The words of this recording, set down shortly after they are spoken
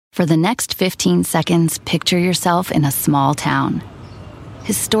For the next 15 seconds, picture yourself in a small town.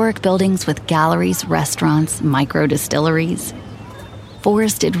 Historic buildings with galleries, restaurants, micro-distilleries.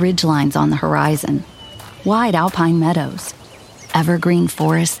 Forested ridgelines on the horizon. Wide alpine meadows. Evergreen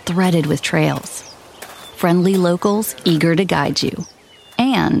forests threaded with trails. Friendly locals eager to guide you.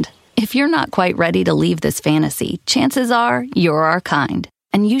 And if you're not quite ready to leave this fantasy, chances are you're our kind.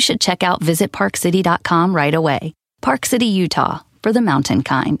 And you should check out visitparkcity.com right away. Park City, Utah, for the mountain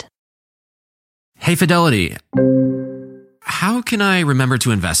kind. Hey, Fidelity. How can I remember to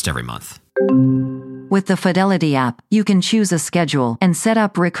invest every month? With the Fidelity app, you can choose a schedule and set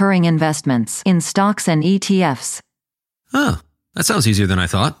up recurring investments in stocks and ETFs. Oh, that sounds easier than I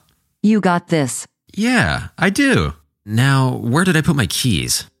thought. You got this. Yeah, I do. Now, where did I put my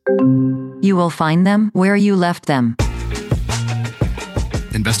keys? You will find them where you left them.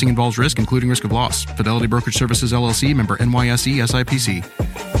 Investing involves risk, including risk of loss. Fidelity Brokerage Services, LLC, member NYSE, SIPC.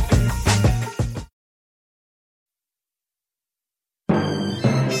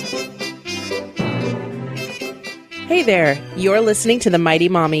 Hey there, you're listening to The Mighty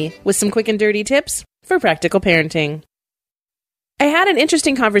Mommy with some quick and dirty tips for practical parenting. I had an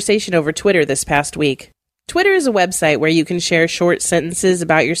interesting conversation over Twitter this past week. Twitter is a website where you can share short sentences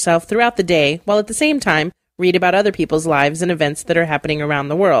about yourself throughout the day, while at the same time read about other people's lives and events that are happening around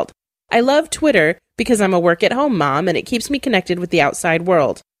the world. I love Twitter because I'm a work-at-home mom and it keeps me connected with the outside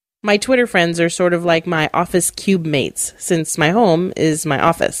world. My Twitter friends are sort of like my office cube mates, since my home is my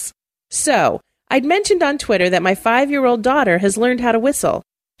office. So, I'd mentioned on Twitter that my 5-year-old daughter has learned how to whistle.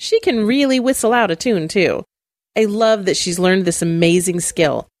 She can really whistle out a tune, too. I love that she's learned this amazing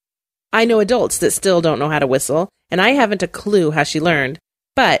skill. I know adults that still don't know how to whistle, and I haven't a clue how she learned.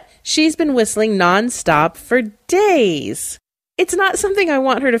 But she's been whistling nonstop for days. It's not something I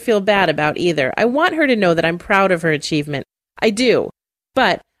want her to feel bad about either. I want her to know that I'm proud of her achievement. I do.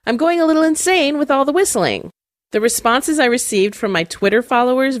 But I'm going a little insane with all the whistling. The responses I received from my Twitter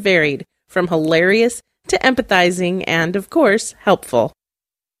followers varied, from hilarious to empathizing and, of course, helpful.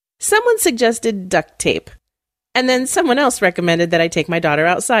 Someone suggested duct tape, and then someone else recommended that I take my daughter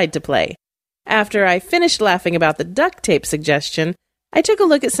outside to play. After I finished laughing about the duct tape suggestion, I took a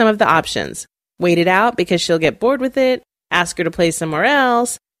look at some of the options. Wait it out because she'll get bored with it, ask her to play somewhere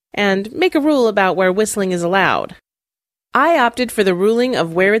else, and make a rule about where whistling is allowed. I opted for the ruling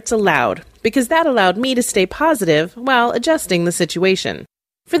of where it's allowed because that allowed me to stay positive while adjusting the situation.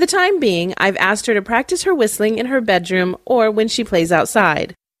 For the time being, I've asked her to practice her whistling in her bedroom or when she plays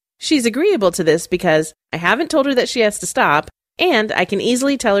outside. She's agreeable to this because I haven't told her that she has to stop, and I can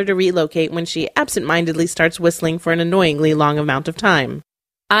easily tell her to relocate when she absent-mindedly starts whistling for an annoyingly long amount of time.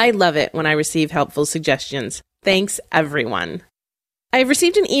 I love it when I receive helpful suggestions. Thanks, everyone. I've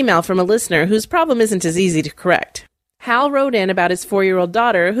received an email from a listener whose problem isn't as easy to correct. Hal wrote in about his 4-year-old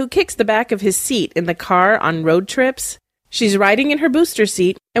daughter who kicks the back of his seat in the car on road trips. She's riding in her booster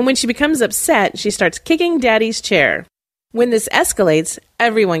seat, and when she becomes upset, she starts kicking Daddy's chair. When this escalates,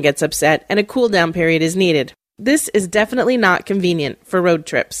 everyone gets upset, and a cool-down period is needed. This is definitely not convenient for road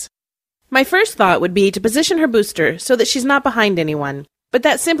trips. My first thought would be to position her booster so that she's not behind anyone, but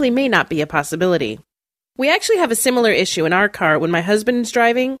that simply may not be a possibility. We actually have a similar issue in our car when my husband is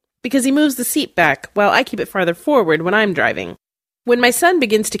driving, because he moves the seat back while I keep it farther forward when I'm driving. When my son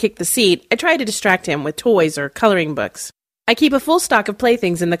begins to kick the seat, I try to distract him with toys or coloring books. I keep a full stock of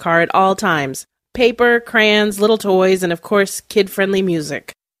playthings in the car at all times. Paper, crayons, little toys, and of course, kid-friendly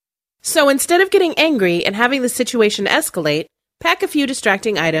music. So instead of getting angry and having the situation escalate, pack a few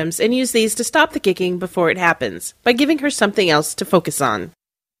distracting items and use these to stop the kicking before it happens, by giving her something else to focus on.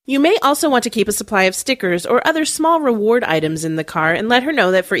 You may also want to keep a supply of stickers or other small reward items in the car and let her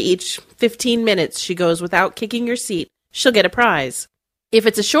know that for each 15 minutes she goes without kicking your seat, she'll get a prize. If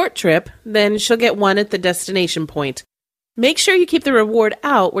it's a short trip, then she'll get one at the destination point. Make sure you keep the reward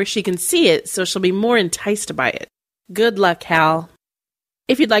out where she can see it so she'll be more enticed by it. Good luck, Hal.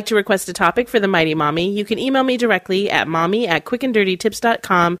 If you'd like to request a topic for the Mighty Mommy, you can email me directly at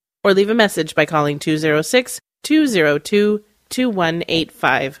mommy@quickanddirtytips.com or leave a message by calling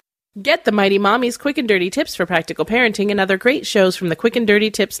 206-202-2185. Get the Mighty Mommy's Quick and Dirty Tips for Practical Parenting and other great shows from the Quick and Dirty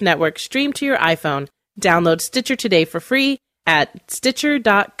Tips Network streamed to your iPhone. Download Stitcher today for free at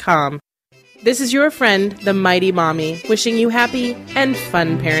Stitcher.com. This is your friend, the Mighty Mommy, wishing you happy and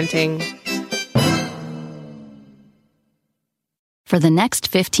fun parenting. For the next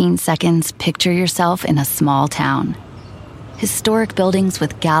 15 seconds, picture yourself in a small town. Historic buildings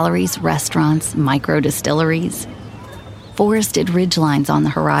with galleries, restaurants, micro-distilleries. Forested ridgelines on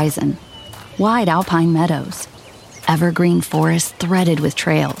the horizon. Wide alpine meadows. Evergreen forests threaded with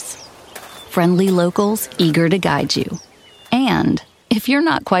trails. Friendly locals eager to guide you. And If you're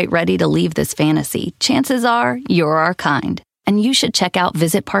not quite ready to leave this fantasy, chances are you're our kind. And you should check out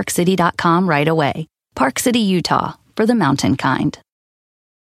visitparkcity.com right away. Park City, Utah, for the mountain kind.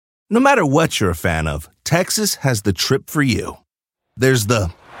 No matter what you're a fan of, Texas has the trip for you. There's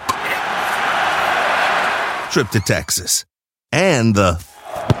the trip to Texas and the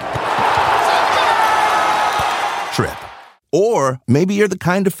trip. Or maybe you're the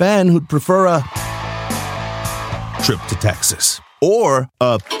kind of fan who'd prefer a trip to Texas or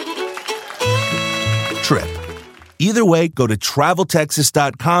a trip. Either way, go to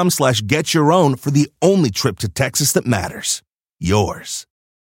traveltexas.com/getyourown for the only trip to Texas that matters. Yours.